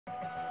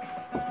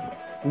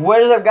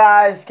What is up,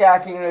 guys?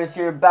 Cat English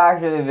here,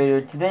 back to the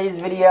video.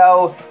 Today's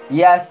video,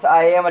 yes,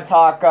 I am a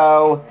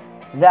taco.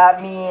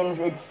 That means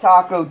it's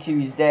Taco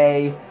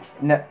Tuesday.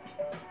 No.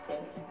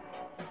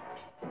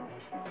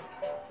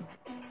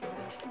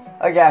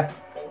 Okay.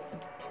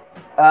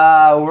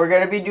 We're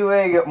gonna be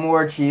doing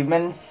more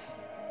achievements.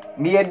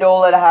 Me and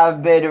Nolan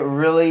have been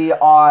really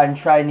on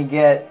trying to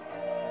get,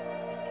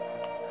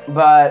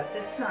 but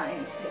the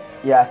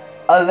scientist. Yeah,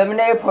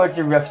 eliminate approach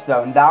the rift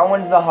zone. That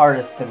one's the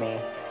hardest to me.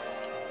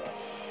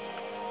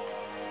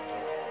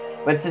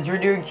 But since we're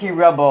doing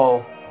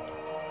T-Rebel,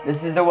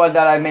 this is the one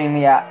that I'm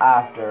mainly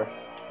after.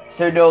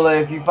 So Nola,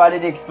 if you find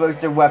an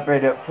explosive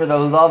weapon, for the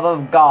love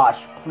of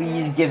gosh,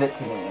 please give it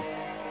to me.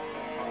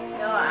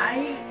 No,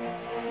 I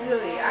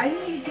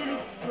need good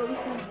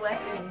explosive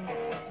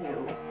weapons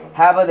too.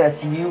 How about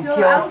this? You so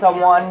kill I'll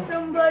someone. Kill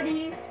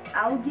somebody,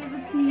 I'll give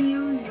it to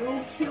you,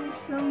 you'll kill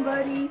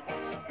somebody,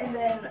 and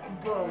then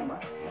boom,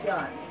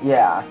 done.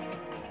 Yeah.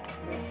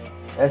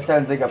 That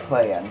sounds like a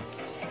plan.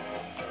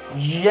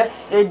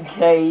 Just in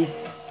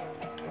case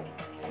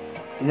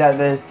that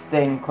this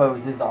thing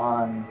closes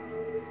on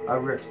a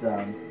rift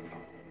zone.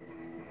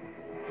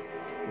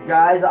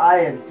 Guys, I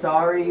am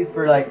sorry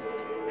for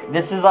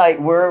this is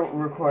we're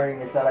recording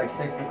this at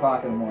 6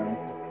 o'clock in the morning.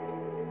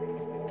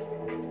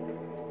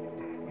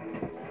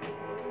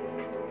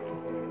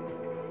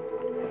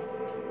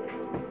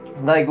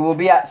 We'll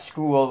be at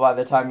school by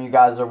the time you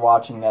guys are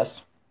watching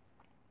this.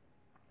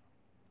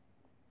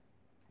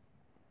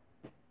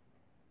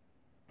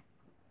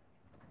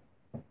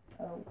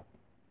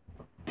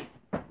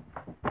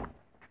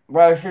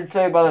 But I should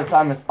say by the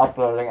time it's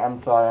uploading. I'm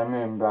sorry, I'm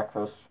eating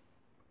breakfast.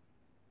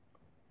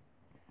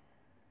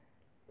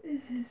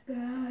 This is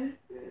bad.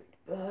 It's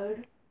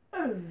bad.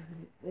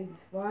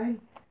 Everything's fine.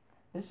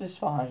 This is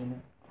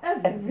fine.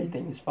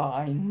 Everything's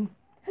fine.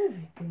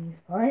 Everything's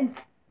fine.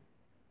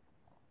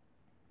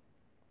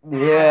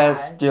 Yeah,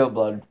 steel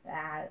blood.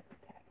 Bad.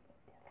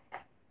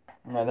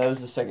 No, that was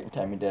the second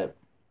time he did it.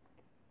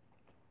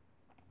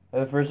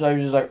 The first time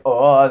he was just like,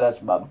 oh, that's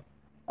bad.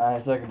 And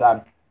the second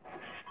time,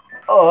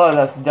 oh,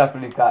 that's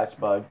definitely cat's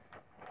bud.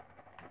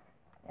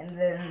 And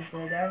then the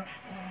third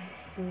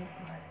time,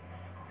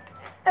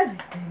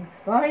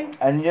 everything's fine.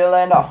 And you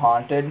land a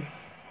haunted.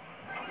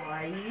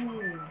 Why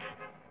you?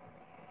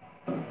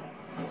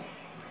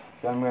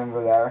 So I'm gonna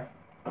go there.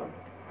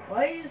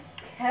 Why is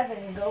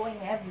Kevin going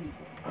everywhere?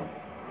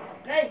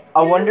 Hey,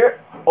 I wonder.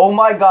 Oh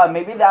my God,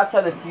 maybe that's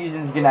how the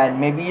season's gonna end.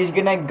 Maybe he's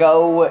gonna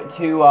go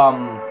to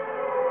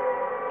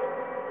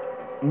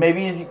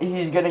Maybe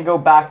he's gonna go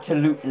back to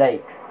Loot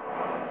Lake.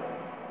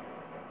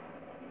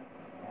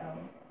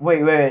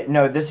 Wait.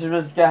 No, this is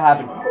what's gonna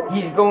happen.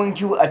 He's going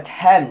to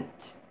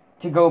attempt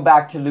to go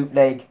back to Loot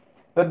Lake,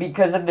 but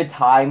because of the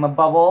time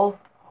bubble,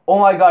 oh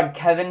my God,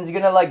 Kevin's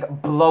gonna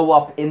blow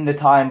up in the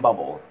time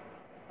bubble.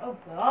 Oh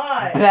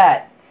God.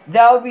 Bet.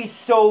 That would be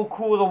so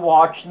cool to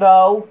watch,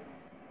 though.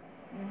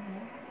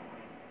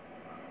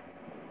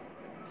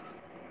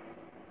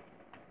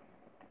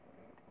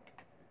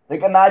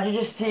 Imagine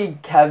just seeing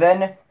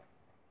Kevin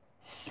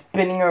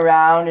spinning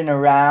around and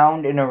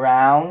around and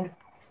around,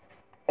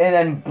 and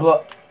then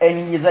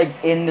he's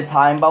in the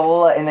time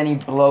bubble, and then he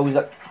blows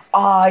up.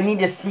 Oh, I need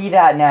to see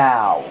that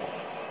now.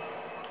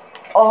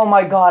 Oh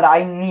my God,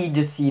 I need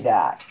to see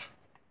that.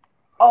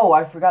 Oh,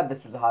 I forgot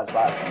this was a hot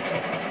spot.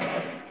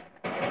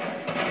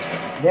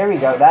 There we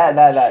go. That.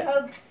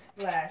 Chug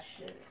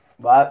splashes.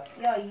 What?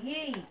 Yo,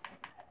 yeet.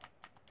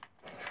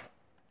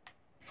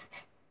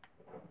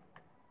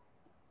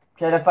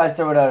 Trying to find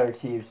some other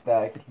teams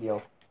that I could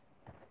heal.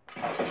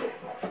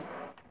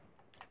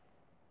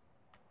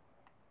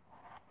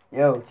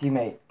 Yo,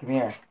 teammate, come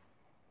here.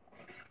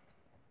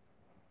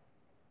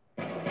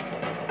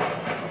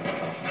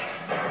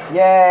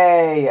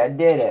 Yay, I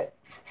did it.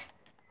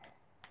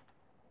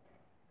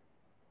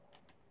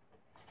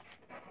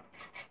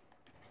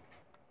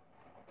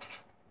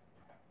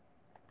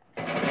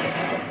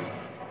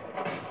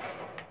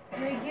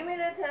 Give me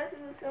that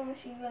tactical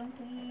submachine gun,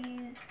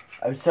 please.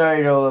 I'm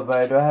sorry, Nola,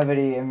 but I don't have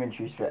any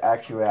inventory space.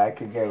 Actually, I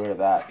could get rid of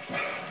that.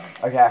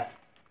 Okay.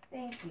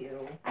 Thank you.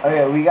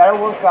 Okay, we gotta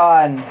work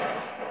on...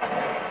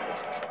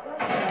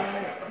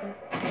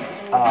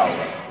 Oh.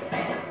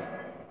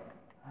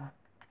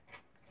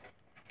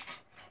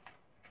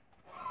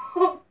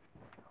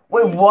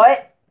 Wait,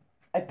 what?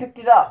 I picked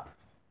it up.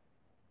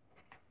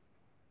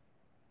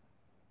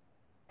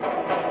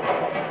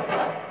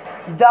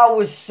 That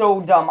was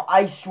so dumb.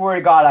 I swear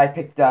to God, I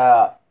picked that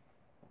up.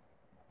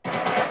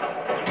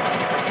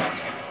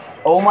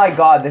 Oh my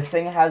God, this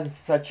thing has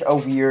such a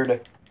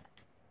weird...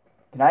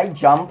 Can I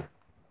jump?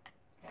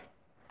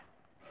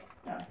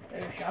 No,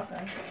 there's a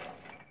shotgun.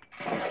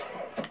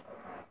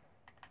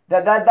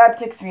 That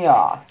ticks me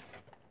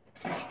off.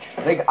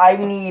 I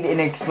need an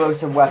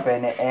explosive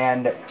weapon,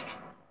 and...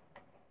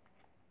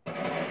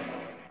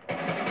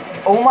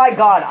 Oh my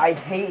God, I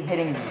hate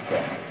hitting these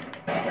things.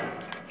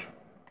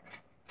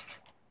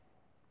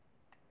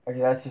 Okay,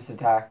 that's just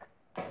attack.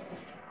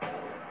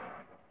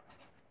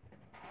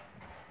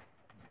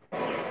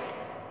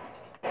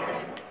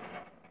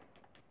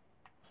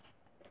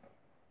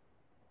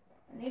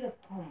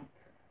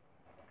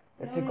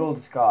 It's a gold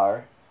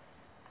scar.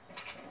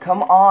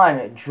 Come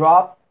on,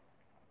 drop.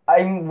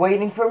 I'm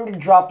waiting for him to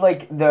drop,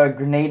 like, the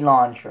grenade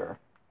launcher.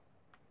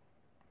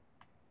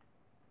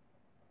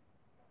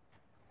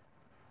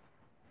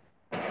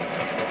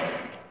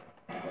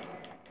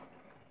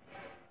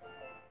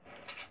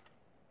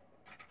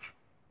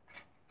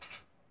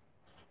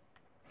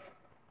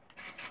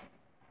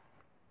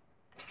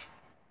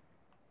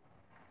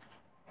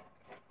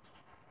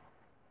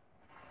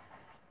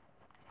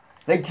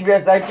 Like, to be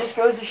honest, that just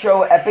goes to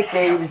show Epic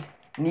Games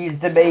needs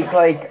to make,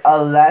 like,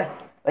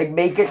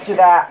 make it so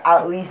that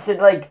at least in,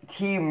 like,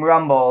 Team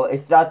Rumble,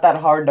 it's not that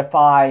hard to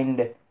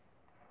find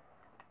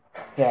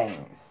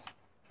things.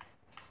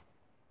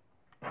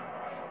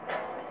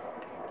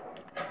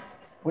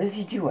 What is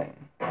he doing?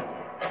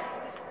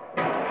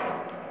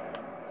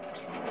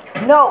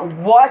 No,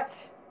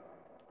 what?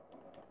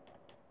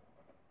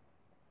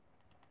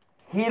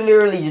 He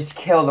literally just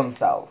killed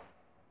himself.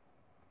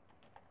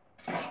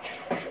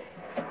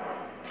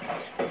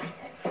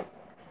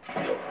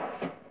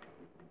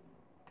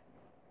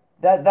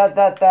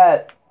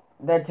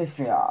 That ticks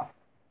me off.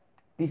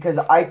 Because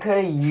I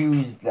could have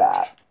used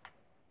that.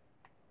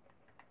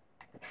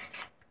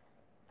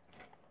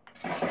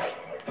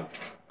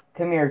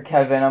 Come here,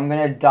 Kevin. I'm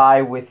gonna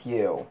die with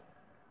you.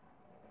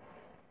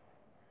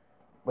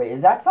 Wait,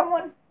 is that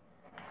someone?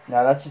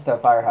 No, that's just a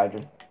fire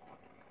hydrant.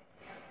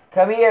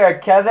 Come here,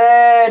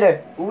 Kevin!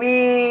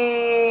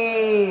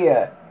 Wee!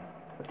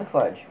 What the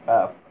fudge?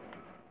 Oh.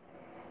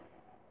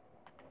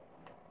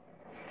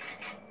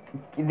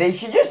 They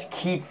should just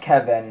keep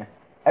Kevin.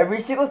 Every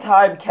single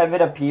time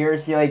Kevin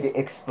appears, he, like,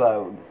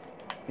 explodes.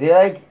 They,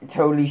 like,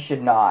 totally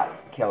should not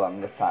kill him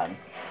this time.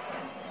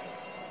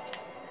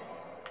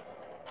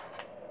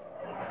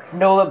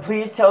 Nolan,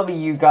 please tell me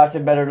you got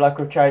some better luck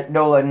with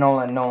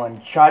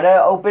Nolan. Try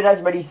to open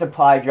as many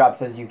supply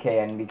drops as you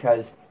can,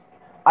 because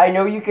I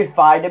know you could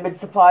find them in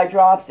supply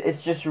drops,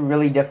 it's just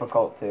really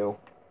difficult to.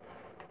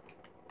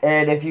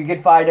 And if you could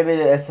find them in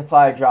a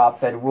supply drop,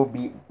 then we'll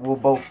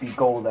both be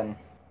golden.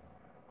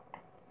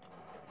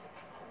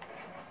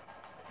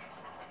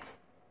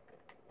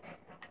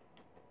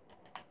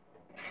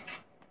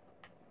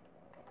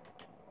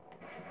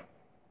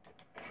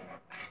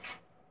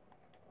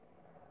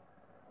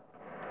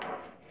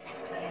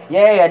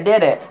 Yay, I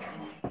did it!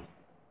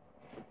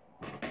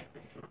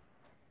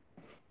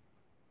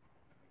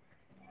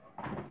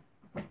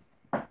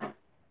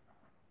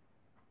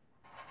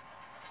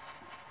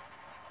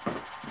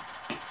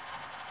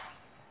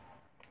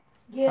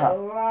 Get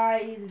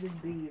right the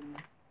beam.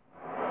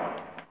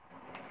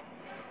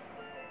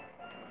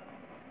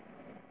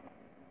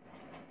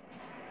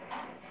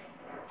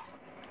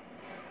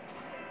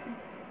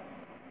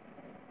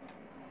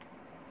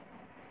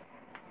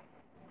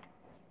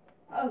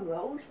 A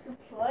low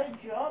supply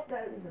drop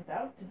that is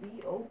about to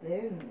be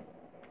opened.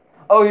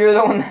 Oh, you're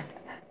the one that...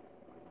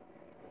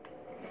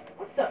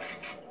 What the?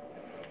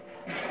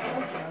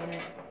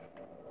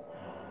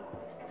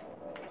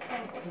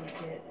 I'll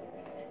take it.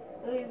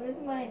 Wait, where's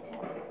my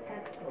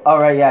tactical? Oh,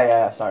 right,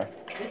 yeah, sorry.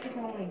 This is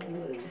only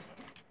blue.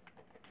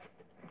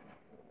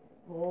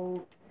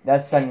 Bolts.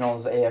 That's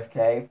Sentinel's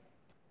AFK.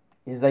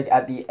 He's, like,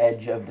 at the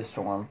edge of the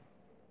storm.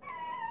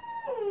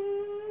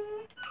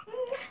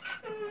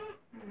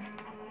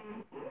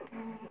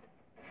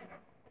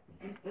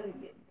 He's gonna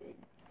get big.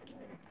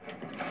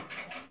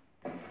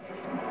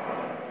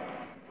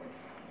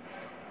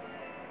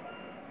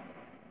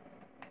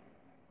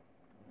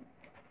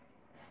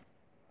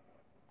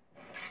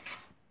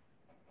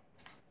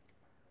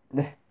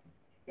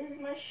 Here's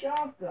my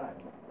shotgun.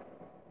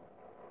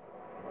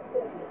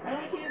 I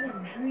don't care if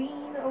it's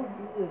green or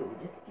blue.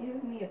 Just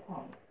give me a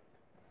pump.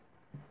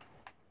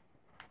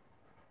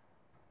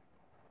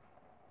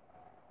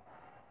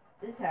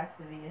 This has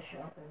to be a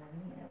shotgun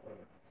in here.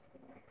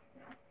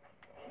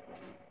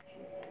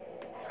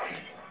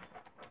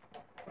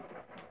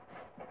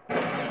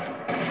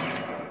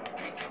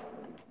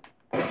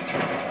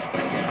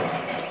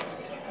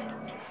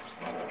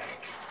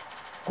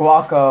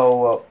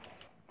 Guaco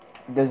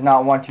does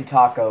not want to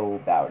taco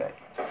about it.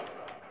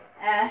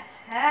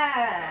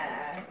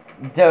 Aha!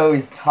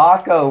 Those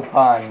taco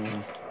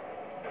puns.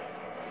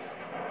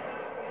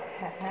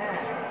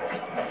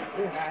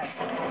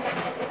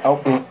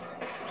 Oh.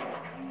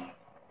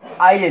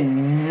 I did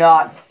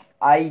not.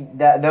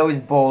 Those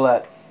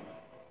bullets.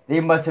 They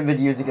must have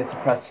been using a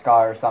suppressed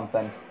scar or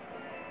something.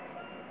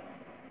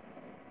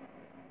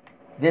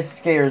 This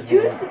scares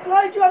me. 2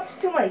 supply drops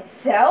to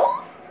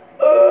myself?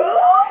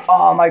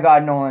 Oh my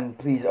god, Nolan,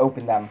 please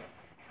open them.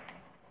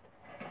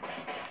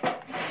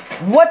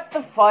 What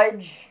the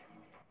fudge?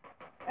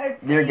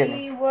 Let's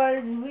see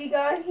what we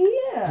got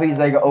here. Please,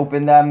 like,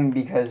 open them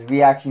because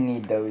we actually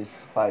need those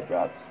supply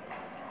drops.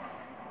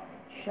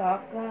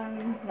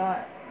 Shotgun,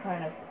 not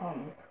kind of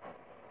pump.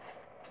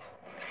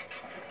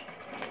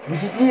 We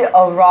should see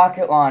a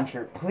rocket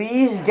launcher.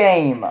 Please,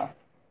 game.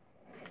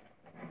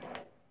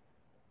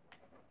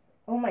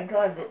 Oh my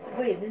god,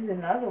 wait, there's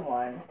another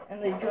one.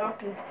 And they dropped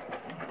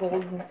this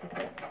golden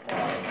success star.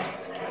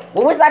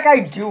 What was that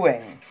guy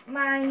doing?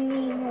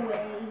 Mining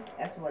away.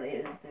 That's what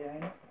it is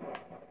doing.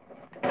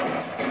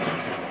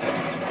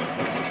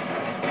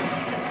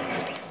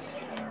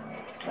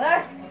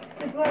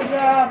 That's a good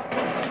job.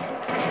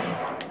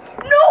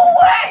 No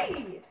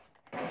way!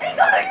 They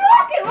got a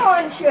rocket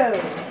launcher!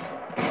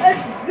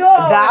 Let's go!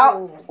 That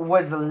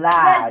was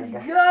lag.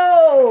 Let's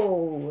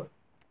go!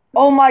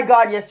 Oh my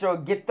god,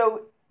 Yestro, get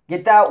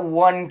that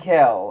one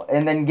kill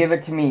and then give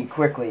it to me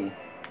quickly.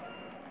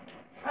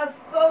 I have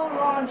faux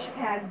launch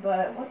pads,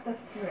 but what the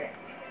frick?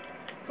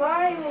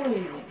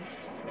 Finally!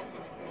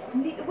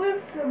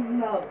 Where's some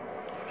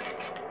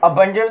notes? A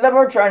bunch of them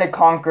are trying to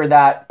conquer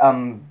that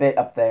bit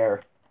up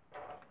there.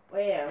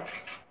 Where?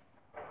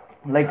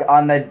 Like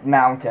on the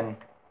mountain.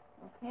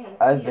 Okay,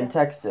 I've been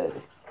texted.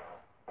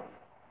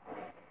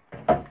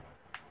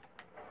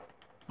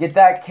 Get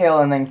that kill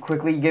and then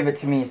quickly give it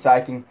to me so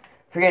I can...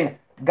 Freaking...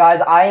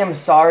 Guys, I am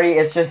sorry.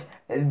 It's just...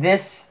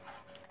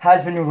 This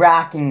has been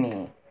racking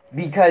me.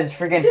 Because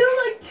freaking... There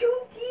are like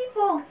 2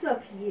 defaults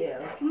up here.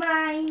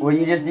 Mine. Well,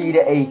 you just need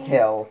a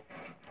kill.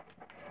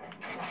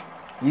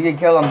 You can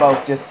kill them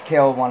both. Just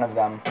kill one of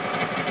them.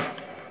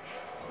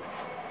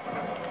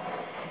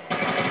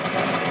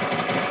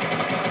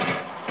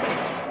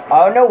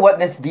 I don't know what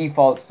this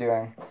default's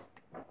doing.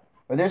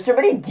 But there's so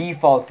many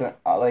defaults,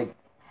 like...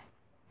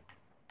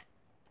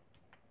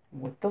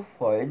 What the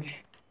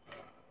fudge?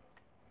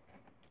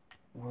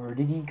 Where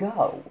did he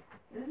go?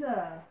 There's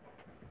a...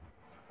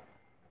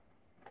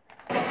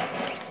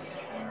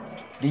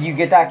 Did you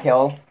get that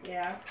kill?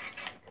 Yeah.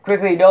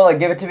 Quickly, Nola,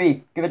 give it to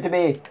me. Give it to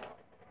me.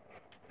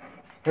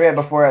 Hurry up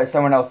before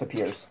someone else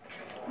appears.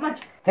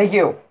 Much. Thank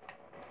you.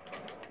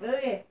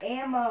 Okay,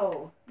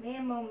 ammo.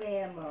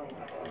 Mammo.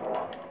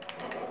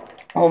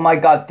 Oh my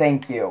god,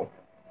 thank you.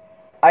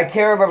 I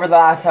can't remember the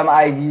last time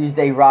I've used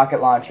a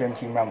rocket launcher in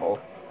Team Rumble.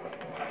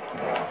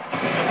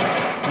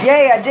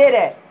 Yay, I did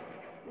it!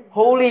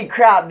 Holy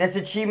crap, this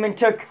achievement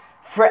took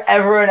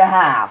forever and a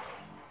half.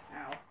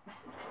 Ow.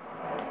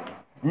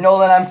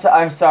 Nolan,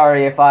 I'm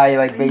sorry if I,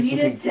 like,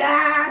 basically...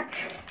 attack!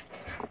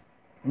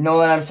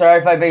 Nolan, I'm sorry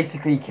if I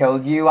basically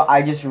killed you.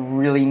 I just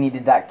really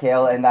needed that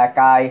kill, and that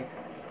guy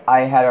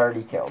I had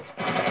already killed.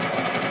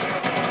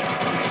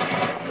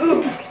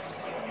 Ooh!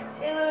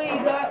 Hello,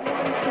 you got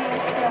one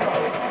kill.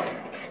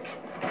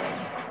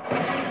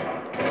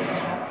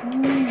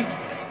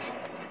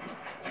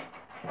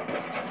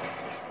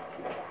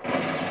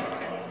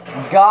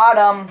 Got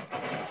him.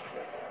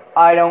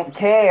 I don't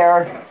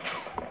care.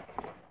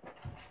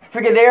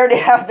 Figured they already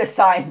have the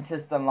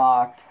scientist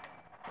unlocked.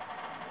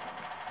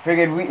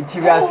 Figured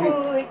to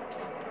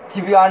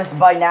be honest,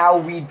 by now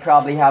we'd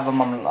probably have them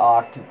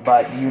unlocked,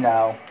 but you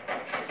know,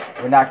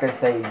 we're not gonna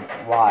say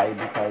why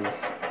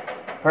because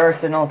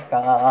personal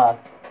stuff.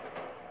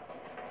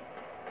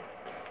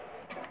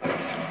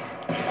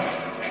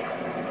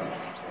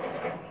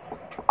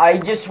 I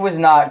just was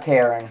not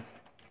caring.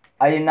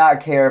 I did not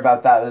care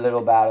about that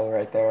little battle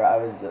right there. I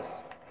was just...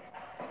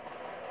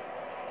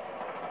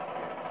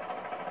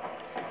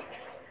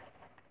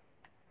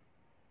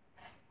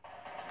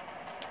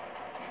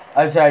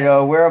 I'm sorry,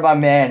 though. Where are my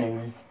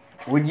manners?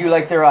 Would you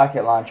like the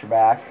rocket launcher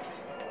back?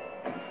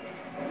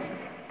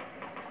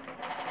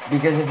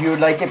 Because if you would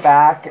like it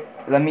back,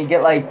 let me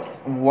get, like,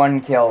 one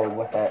kill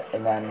with it,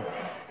 and then...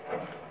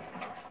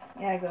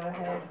 Yeah, go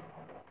ahead.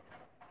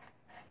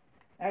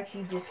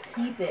 Actually, just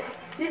keep it.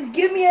 Just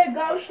give me a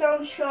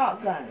glowstone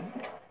shotgun.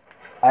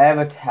 I have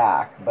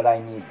attack, but I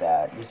need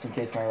that, just in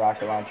case my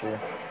rocket launcher...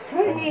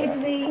 I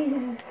need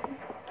these.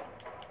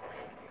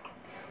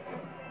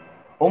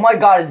 Oh my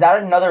god, is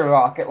that another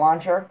rocket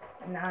launcher?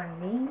 Not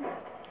me.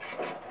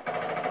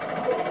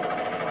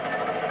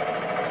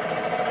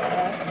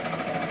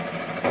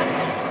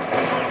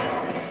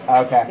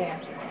 Okay. Yeah.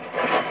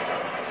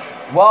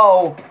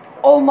 Whoa!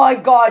 Oh my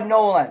god,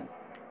 Nolan!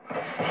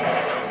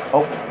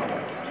 Oh.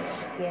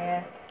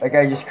 Yeah. That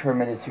guy just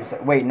committed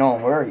suicide. Wait,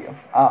 Nolan, where are you?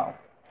 Oh.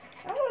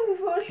 I'm looking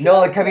for a shotgun.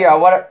 Nolan, come here. I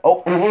want to...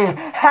 Oh.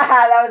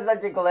 Haha, that was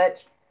such a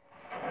glitch.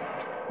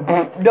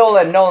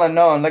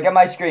 Nolan, look at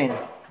my screen.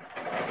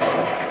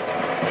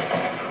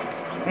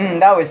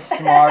 That was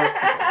smart.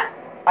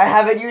 I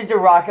haven't used a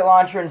rocket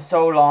launcher in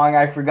so long,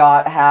 I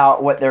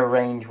forgot what their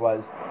range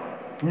was.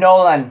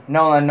 Nolan.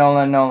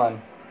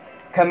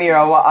 Come here,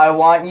 I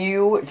want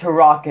you to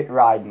rocket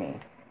ride me.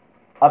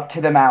 Up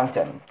to the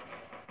mountain.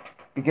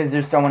 Because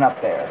there's someone up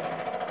there.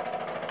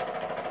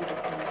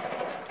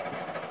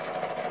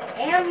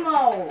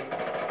 Ammo!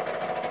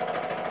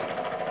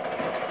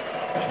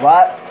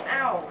 What?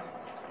 Ow.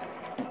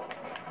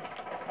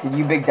 Did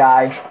you big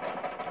die?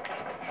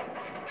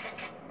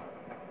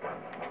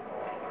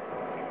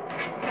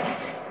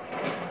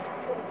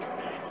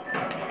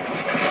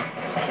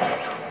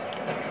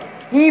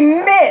 He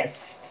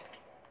missed!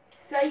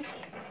 Psych.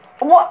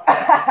 What?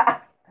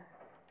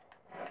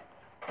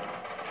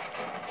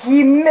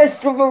 He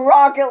missed with a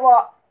rocket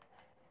launch.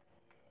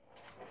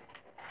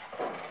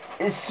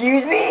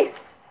 Excuse me?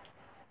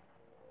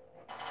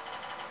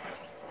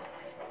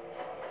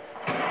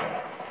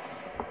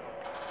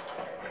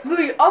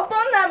 Louis, up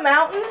on that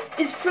mountain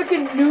is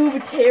freaking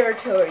noob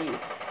territory.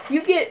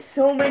 You get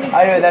so many.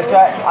 I know, that's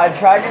why I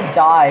tried to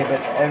die,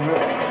 but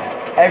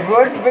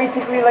everyone's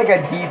basically like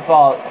a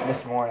default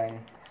this morning.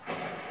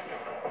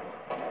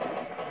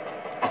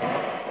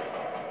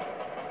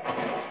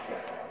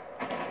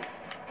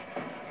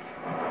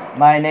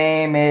 My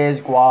name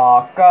is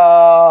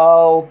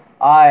Guaco.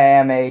 I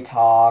am a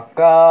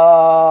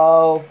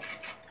taco.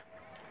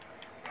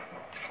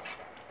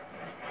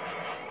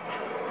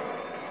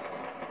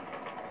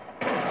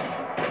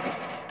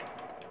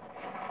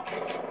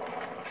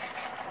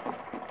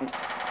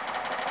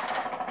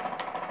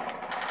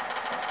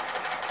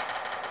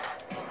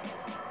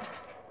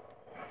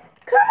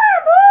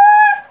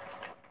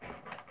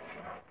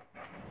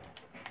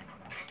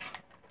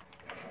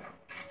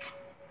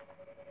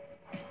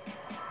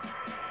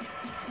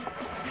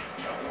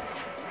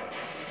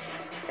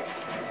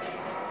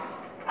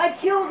 I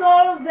killed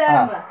all of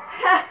them!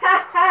 Ha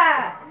ha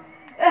ha!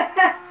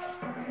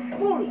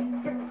 Holy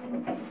frick.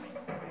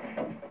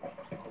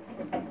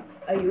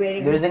 Are you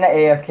ready? There's an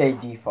AFK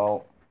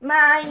default.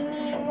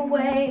 Mining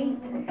away.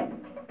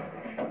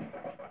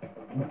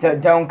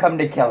 Don't come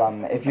to kill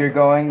him. If you're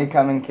going to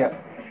come and kill...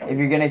 If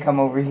you're gonna come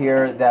over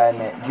here, then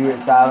do it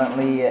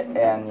silently,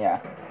 and yeah.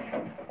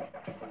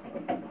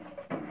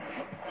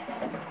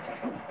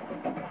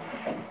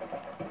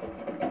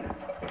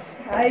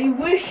 I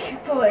wish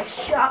for a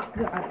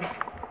shotgun.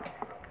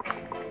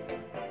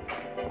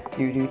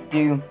 Do do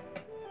do.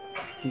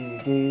 Do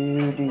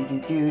do do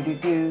do do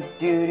do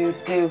do do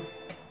do.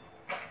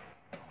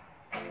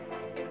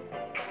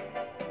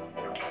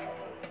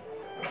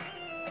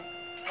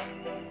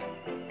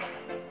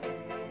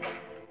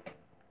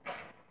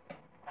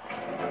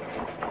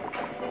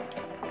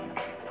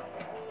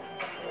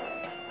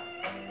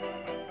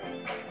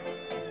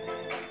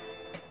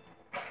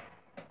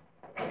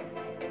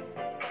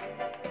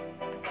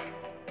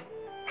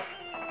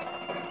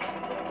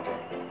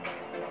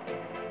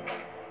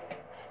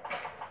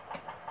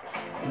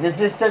 This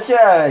is such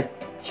a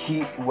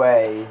cheap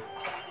way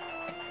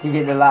to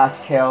get the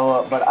last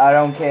kill, but I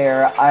don't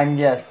care. I'm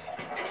just...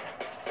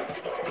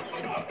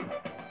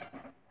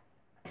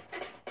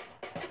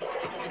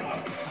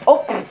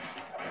 Oh!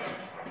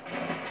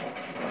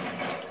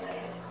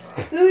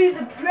 Louis,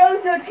 the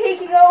pros are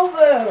taking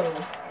over!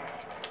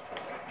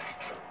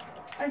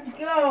 Let's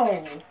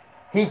go!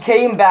 He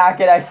came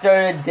back and I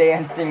started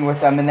dancing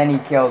with him and then he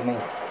killed me.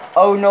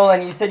 Oh,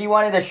 Nolan, you said you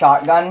wanted a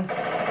shotgun?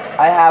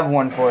 I have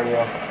one for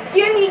you.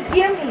 Gimme,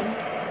 gimme!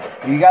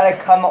 You gotta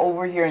come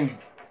over here and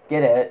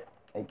get it.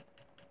 Like...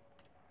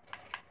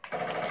 I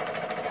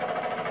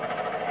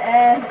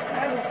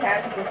have a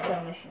tactical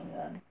submachine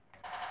gun.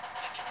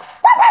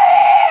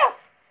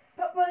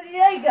 Papa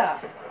Yaga!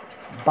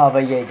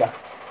 Baba Yaga.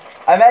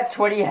 I'm at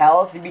 20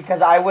 health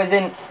because I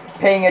wasn't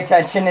paying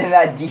attention and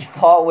that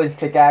default was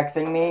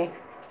pickaxing me.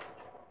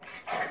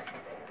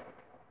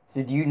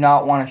 So do you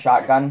not want a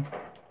shotgun?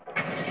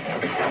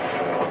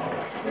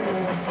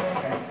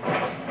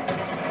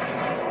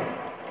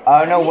 I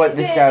don't know what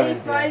this guy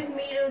was doing. 5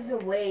 meters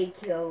away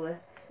kill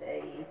with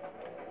a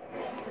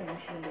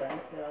submachine gun,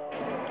 so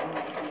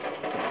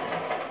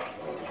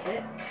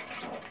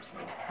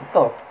What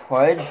the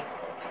fudge?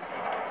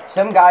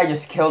 Some guy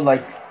just killed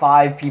like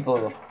 5 people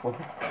with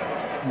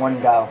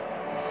one go.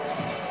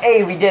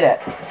 Hey, we did it!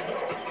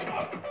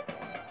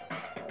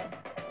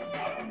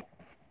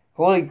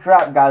 Holy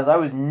crap, guys, I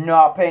was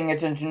not paying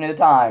attention to the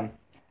time.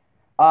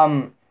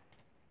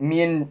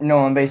 Me and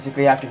Nolan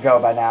basically have to go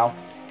by now.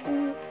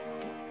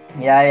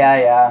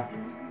 Yeah.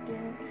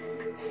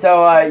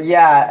 So,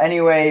 yeah,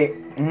 anyway,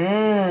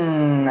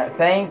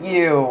 thank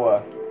you.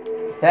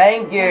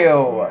 Thank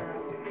you.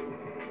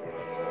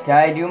 Can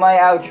I do my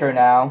outro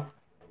now?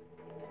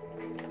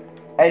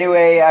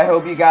 Anyway, I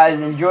hope you guys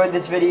enjoyed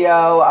this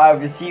video. I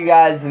will see you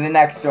guys in the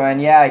next one.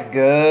 Yeah,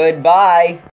 goodbye.